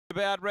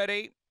About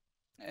ready.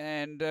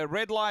 And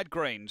red light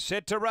green.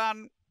 Set to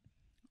run.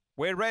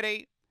 We're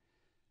ready.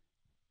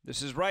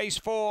 This is race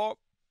 4.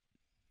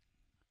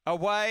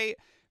 Away.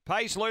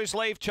 Pace Loose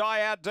Leaf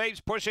Chai out deeps,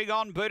 pushing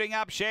on, booting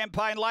up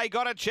Champagne Lay.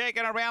 Got a check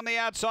and around the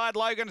outside,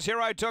 Logan's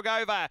Hero took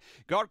over.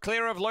 Got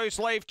clear of Loose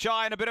Leaf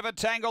Chai and a bit of a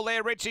tangle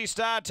there. Richie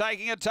Star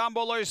taking a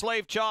tumble, Loose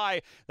Leaf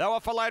Chai. They were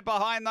followed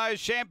behind those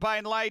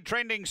Champagne Lay,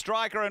 Trending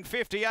Striker and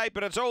 58,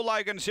 but it's all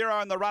Logan's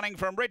Hero in the running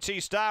from Richie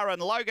Star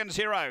and Logan's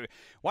Hero.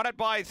 Won it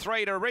by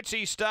 3 to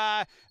Richie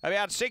Star.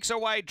 About 6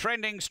 away,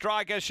 Trending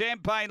Striker,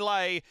 Champagne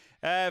Lay,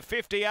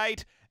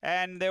 58.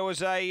 And there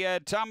was a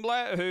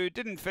tumbler who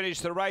didn't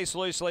finish the race,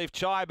 Loose Leaf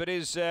Chai, but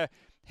is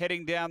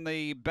heading down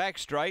the back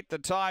straight. The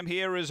time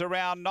here is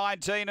around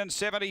 19 and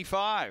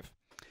 75.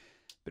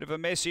 Bit of a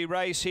messy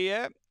race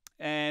here.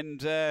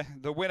 And the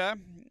winner,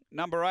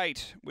 number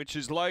 8, which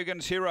is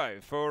Logan's Hero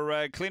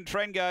for Clint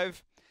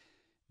Trengove.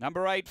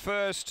 Number 8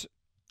 first,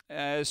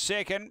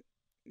 second,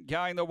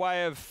 going the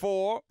way of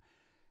 4,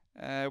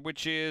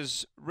 which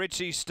is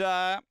Richie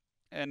Star.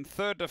 And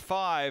third to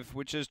 5,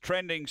 which is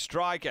Trending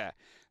Striker.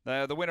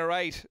 The winner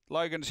 8,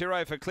 Logan's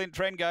Hero for Clint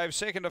Trengove.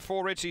 Second to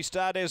 4, Richie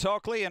Star, Des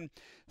Hockley. And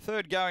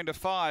third going to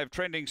 5,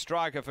 Trending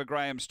Striker for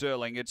Graham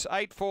Sterling. It's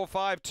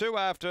 8-4-5-2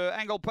 after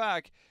Angle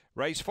Park,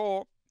 race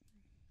 4.